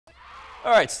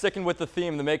All right, sticking with the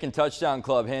theme, the Macon Touchdown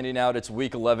Club handing out its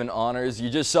Week 11 honors. You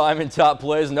just saw him in top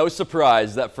plays. No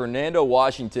surprise that Fernando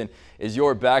Washington is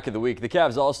your back of the week. The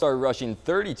Cavs all-star rushing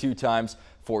 32 times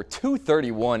for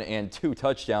 231 and 2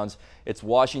 touchdowns. It's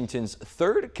Washington's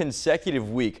third consecutive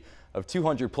week of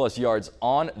 200-plus yards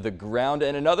on the ground.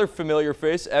 And another familiar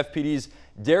face, FPD's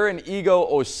Darren Ego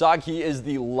Osaki is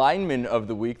the lineman of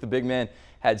the week. The big man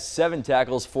had 7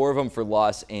 tackles, 4 of them for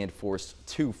loss, and forced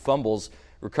 2 fumbles,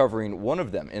 recovering 1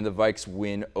 of them in the Vikes'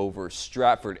 win over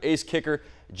Stratford. Ace kicker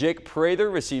Jake Prather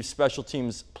received Special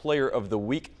Teams Player of the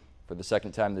Week for the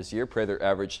 2nd time this year. Prather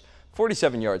averaged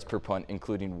 47 yards per punt,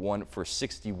 including 1 for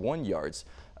 61 yards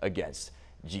against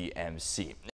GMC.